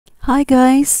Hi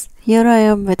guys, here I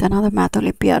am with another Math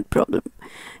Olympiad problem.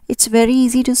 It's very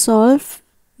easy to solve,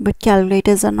 but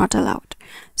calculators are not allowed.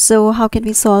 So how can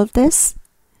we solve this?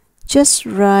 Just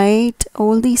write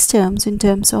all these terms in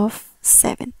terms of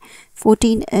 7.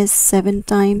 14 is 7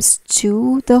 times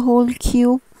 2 the whole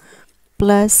cube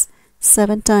plus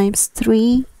 7 times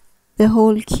 3 the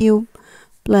whole cube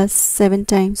plus 7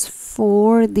 times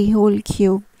 4 the whole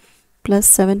cube plus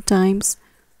 7 times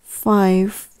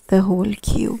 5 the whole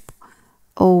cube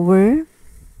over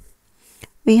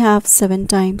we have 7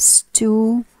 times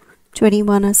 2,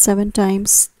 21 is 7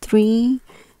 times 3,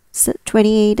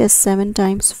 28 is 7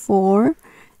 times 4,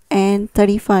 and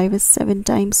 35 is 7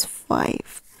 times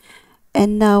 5.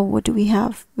 And now what do we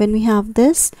have? When we have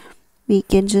this, we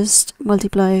can just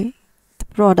multiply the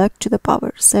product to the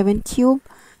power. 7 cube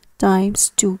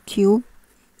times 2 cube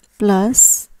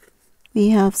plus we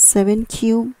have 7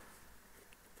 cube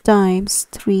times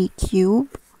 3 cube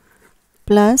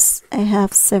plus I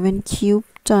have 7 cube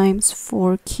times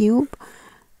 4 cube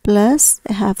plus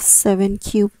I have 7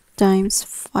 cube times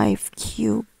 5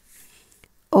 cube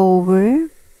over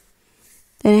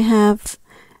then I have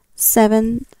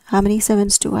 7. How many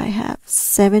 7s do I have?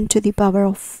 7 to the power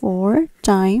of 4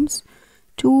 times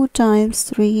 2 times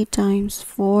 3 times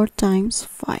 4 times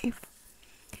 5.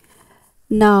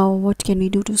 Now what can we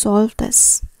do to solve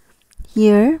this?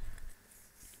 Here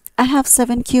I have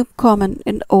 7 cube common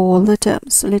in all the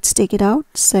terms. So let's take it out.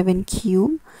 7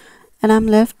 cube. And I'm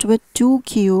left with 2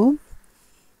 cube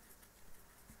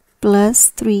plus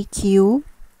 3 cube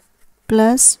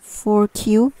plus 4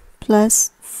 cube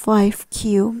plus 5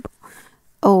 cube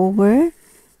over.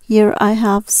 Here I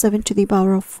have 7 to the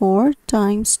power of 4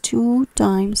 times 2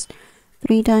 times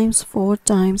 3 times 4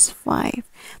 times 5.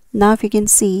 Now if you can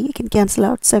see, you can cancel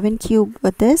out 7 cube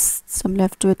with this. So I'm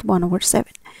left with 1 over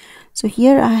 7. So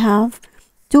here I have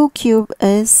 2 cube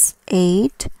is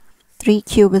 8, 3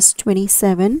 cube is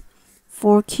 27,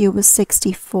 4 cube is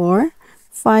 64,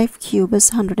 5 cube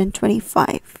is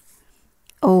 125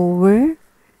 over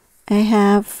I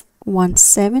have 1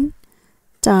 7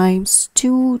 times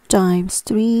 2 times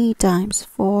 3 times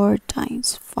 4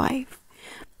 times 5.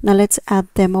 Now let's add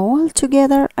them all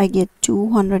together. I get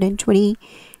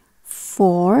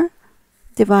 224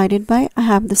 divided by, I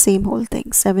have the same whole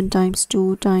thing, 7 times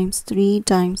 2 times 3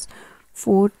 times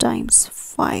 4 times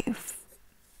 5.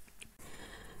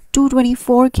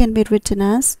 224 can be written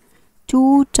as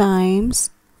 2 times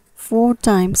 4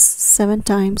 times 7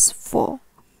 times 4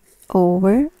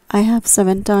 over I have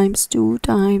 7 times 2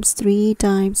 times 3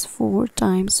 times 4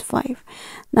 times 5.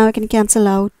 Now I can cancel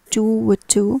out 2 with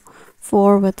 2,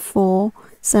 4 with 4,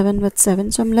 7 with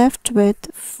 7. So I'm left with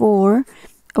 4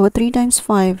 over 3 times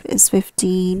 5 is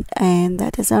 15, and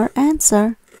that is our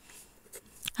answer.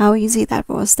 How easy that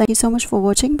was. Thank you so much for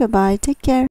watching. Bye bye. Take care.